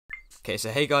Okay,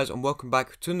 so hey guys, and welcome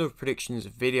back to another predictions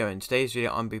video. In today's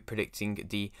video, I'm be predicting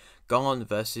the Gane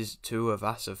versus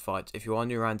Tuivasa fight. If you are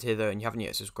new around here though and you haven't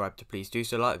yet subscribed, to please do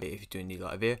so. Like the video if you're doing the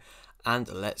like video,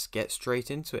 and let's get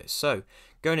straight into it. So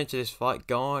going into this fight,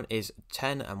 Gane is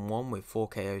 10-1 with 4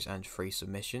 KOs and 3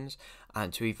 submissions,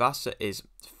 and Tuivasa is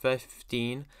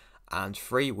 15-3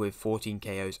 with 14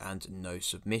 KOs and no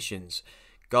submissions.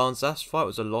 Gane's last fight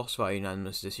was a loss via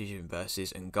unanimous decision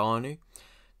versus Gane.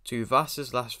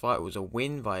 Tuivasa's last fight was a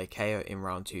win via KO in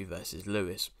round 2 versus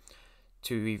Lewis.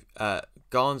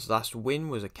 Gane's last win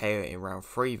was a KO in round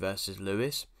 3 versus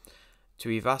Lewis.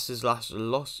 Tuivasa's last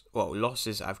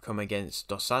losses have come against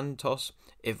Dos Santos,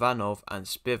 Ivanov and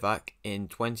Spivak in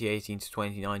 2018 to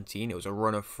 2019. It was a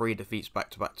run of 3 defeats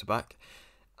back to back.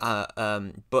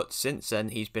 But since then,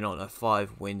 he's been on a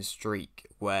 5-win streak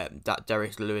where that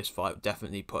Derek Lewis fight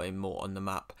definitely put him more on the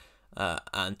map.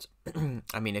 And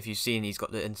I mean, if you've seen, he's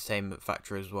got the entertainment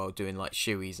factor as well, doing like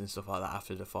shoeies and stuff like that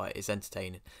after the fight. It's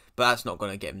entertaining, but that's not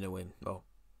going to get him the win. Well,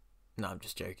 no, I'm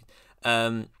just joking.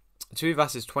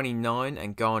 Tuivasa is 29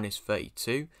 and Gane is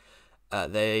 32.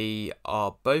 They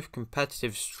are both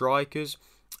competitive strikers,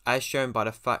 as shown by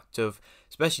the fact of,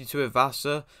 especially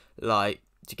Tuivasa, like,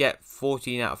 to get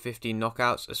 14 out of 15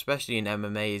 knockouts, especially in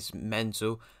MMA, is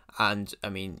mental. And I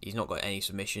mean, he's not got any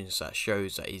submissions, so that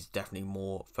shows that he's definitely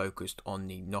more focused on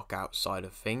the knockout side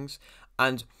of things.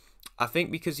 And I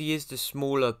think because he is the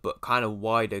smaller but kind of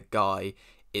wider guy,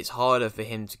 it's harder for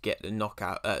him to get the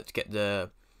knockout, to get the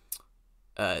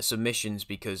submissions,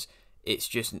 because it's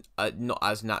just not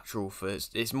as natural for.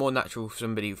 It's more natural for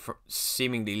somebody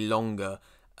seemingly longer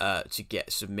to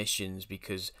get submissions,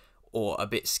 because, or a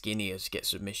bit skinnier to get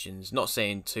submissions. Not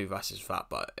saying Tuivasa's fat,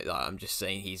 but like, I'm just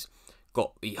saying he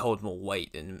holds more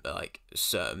weight than like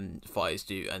certain fighters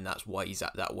do, and that's why he's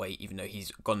at that weight, even though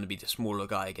he's going to be the smaller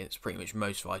guy against pretty much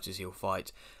most fighters he'll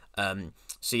fight.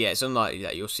 So yeah, it's unlikely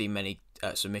that you'll see many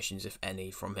submissions, if any,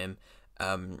 from him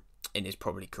in his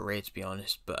probably career, to be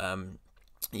honest. But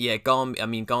yeah,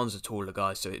 Gane's a taller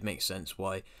guy, so it makes sense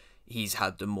why he's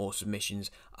had the more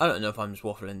submissions. I don't know if I'm just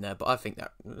waffling there, but I think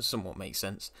that somewhat makes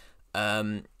sense.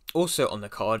 Also on the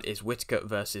card is Whittaker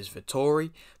versus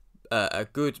Vettori. A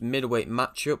good middleweight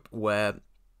matchup where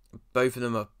both of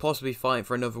them are possibly fighting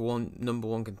for number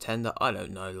one contender. I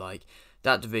don't know, like,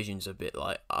 that division's a bit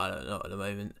like, I don't know at the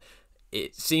moment.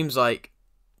 It seems like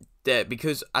that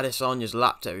because Adesanya's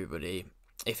lapped everybody,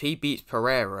 if he beats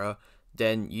Pereira,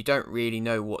 then you don't really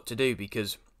know what to do,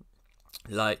 because,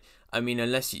 like, I mean,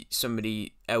 unless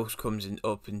somebody else comes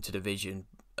up into the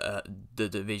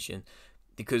division,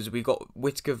 because we've got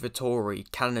Whittaker, Vettori,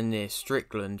 Cannonier,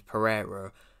 Strickland,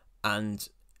 Pereira, and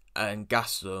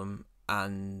Gastelum,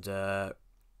 and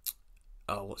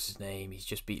what's his name? He's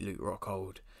just beat Luke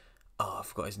Rockhold. Oh, I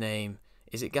forgot his name.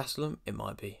 Is it Gastelum? It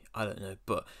might be. I don't know,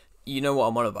 but you know what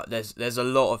I'm on about. There's a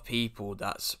lot of people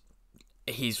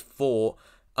he's fought.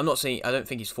 I'm not saying I don't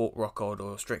think he's fought Rockhold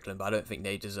or Strickland, but I don't think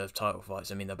they deserve title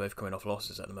fights. I mean, they're both coming off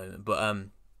losses at the moment, but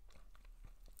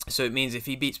so it means if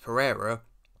he beats Pereira,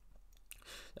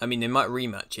 I mean, they might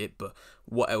rematch it, but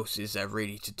what else is there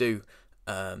really to do?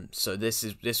 So this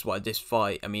is why this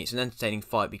fight, I mean, it's an entertaining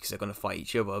fight because they're going to fight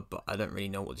each other, but I don't really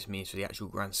know what this means for the actual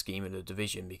grand scheme of the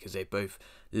division, because they both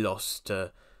lost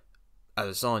to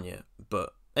Adesanya.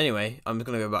 But anyway, I'm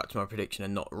going to go back to my prediction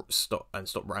and stop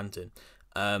ranting.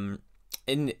 I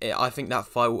think that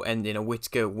fight will end in a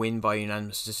Whittaker win by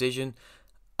unanimous decision.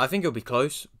 I think it'll be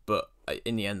close, but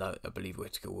in the end, I believe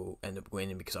Whittaker will end up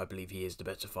winning, because I believe he is the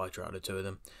better fighter out of the two of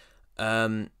them.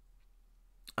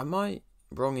 Am I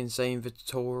wrong in saying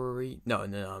Vettori? No,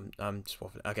 I'm just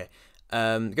waffling. Okay,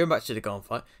 going back to the Gane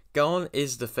fight. Gane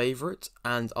is the favourite,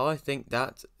 and I think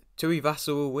that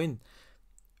Tuivasa will win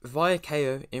via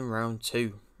KO in round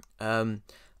 2. I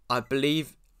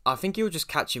think he'll just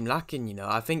catch him lacking, you know.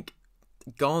 I think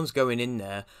Gane's going in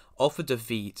there off a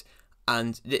defeat,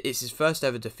 and it's his first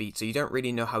ever defeat, so you don't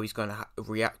really know how he's going to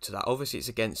react to that. Obviously, it's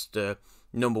against the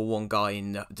number 1 guy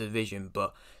in the division,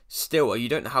 but still, you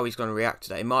don't know how he's going to react to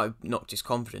that. It might have knocked his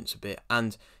confidence a bit,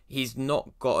 and he's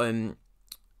not gotten.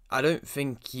 I don't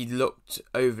think he looked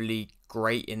overly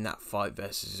great in that fight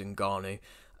versus Ngannou.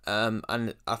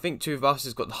 And I think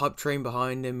Tuivasa's got the hype train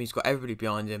behind him. He's got everybody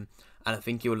behind him, and I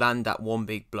think he'll land that one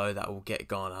big blow that will get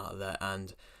Gane out of there.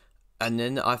 And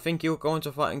then I think he'll go on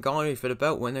to fight Ngannou for the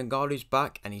belt when Ngannou's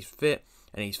back and he's fit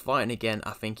and he's fighting again.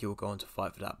 I think he'll go on to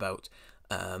fight for that belt,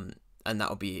 and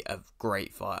that'll be a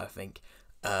great fight, I think.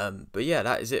 But yeah,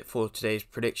 that is it for today's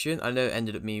prediction. I know it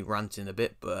ended up me ranting a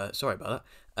bit, but sorry about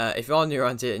that. If you are new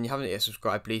around here and you haven't yet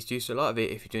subscribed, please do so. Like a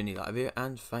video if you do need like a video,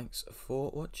 and thanks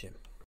for watching.